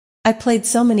I played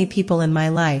so many people in my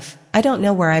life, I don't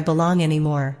know where I belong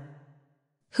anymore.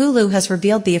 Hulu has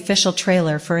revealed the official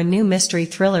trailer for a new mystery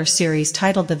thriller series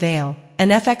titled The Veil, an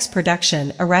FX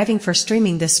production arriving for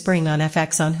streaming this spring on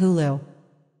FX on Hulu.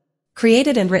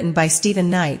 Created and written by Stephen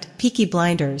Knight, Peaky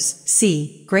Blinders,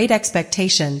 see, Great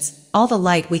Expectations, All the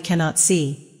Light We Cannot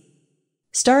See.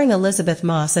 Starring Elisabeth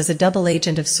Moss as a double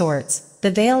agent of sorts,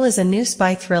 The Veil is a new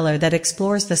spy thriller that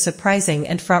explores the surprising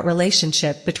and fraught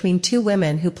relationship between two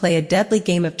women who play a deadly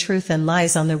game of truth and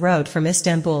lies on the road from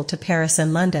Istanbul to Paris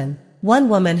and London. One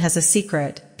woman has a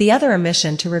secret, the other a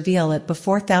mission to reveal it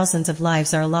before thousands of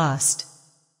lives are lost.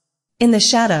 In the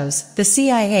shadows, the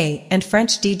CIA and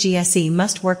French DGSE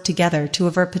must work together to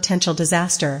avert potential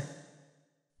disaster.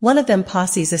 One of them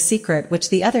posses a secret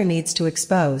which the other needs to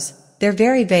expose. They're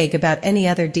very vague about any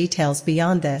other details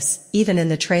beyond this, even in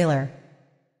the trailer.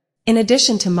 In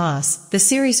addition to Moss, the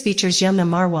series features Yumna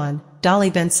Marwan,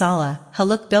 Dolly Ben Salah,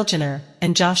 Haluk Bilginer,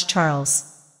 and Josh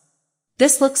Charles.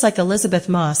 This looks like Elisabeth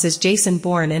Moss is Jason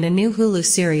Bourne in a new Hulu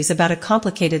series about a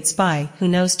complicated spy who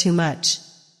knows too much.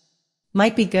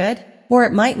 Might be good, or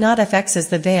it might not. FX's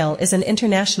The Veil is an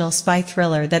international spy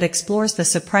thriller that explores the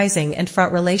surprising and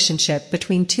fraught relationship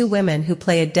between two women who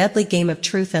play a deadly game of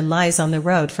truth and lies on the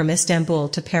road from Istanbul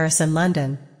to Paris and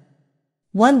London.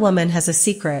 One woman has a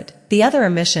secret, the other a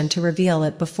mission to reveal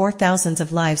it before thousands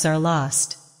of lives are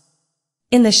lost.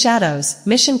 In the shadows,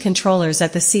 mission controllers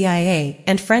at the CIA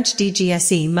and French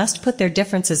DGSE must put their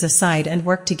differences aside and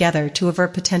work together to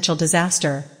avert potential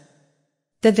disaster.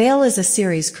 The Veil is a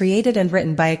series created and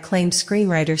written by acclaimed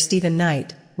screenwriter Stephen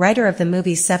Knight, writer of the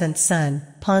movies Seventh Son,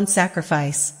 Pawn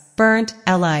Sacrifice, Burned,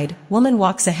 Allied, Woman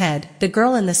Walks Ahead, The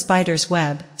Girl in the Spider's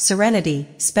Web, Serenity,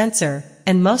 Spencer,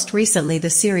 and most recently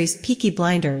the series Peaky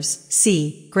Blinders,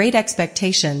 see, Great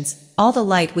Expectations, All the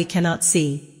Light We Cannot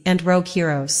See, and Rogue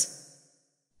Heroes.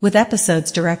 With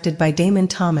episodes directed by Damon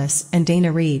Thomas and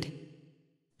Dana Reed.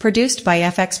 Produced by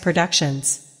FX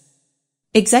Productions.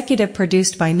 Executive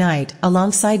produced by Knight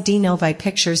alongside D Novi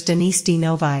Pictures Denise D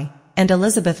Novi, and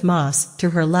Elisabeth Moss through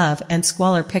her Love and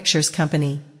Squalor Pictures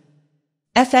company.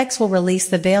 FX will release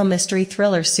the Veil mystery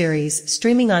thriller series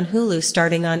streaming on Hulu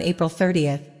starting on April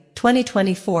 30th,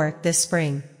 2024 this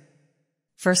spring.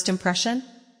 First impression?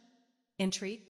 Intrigued?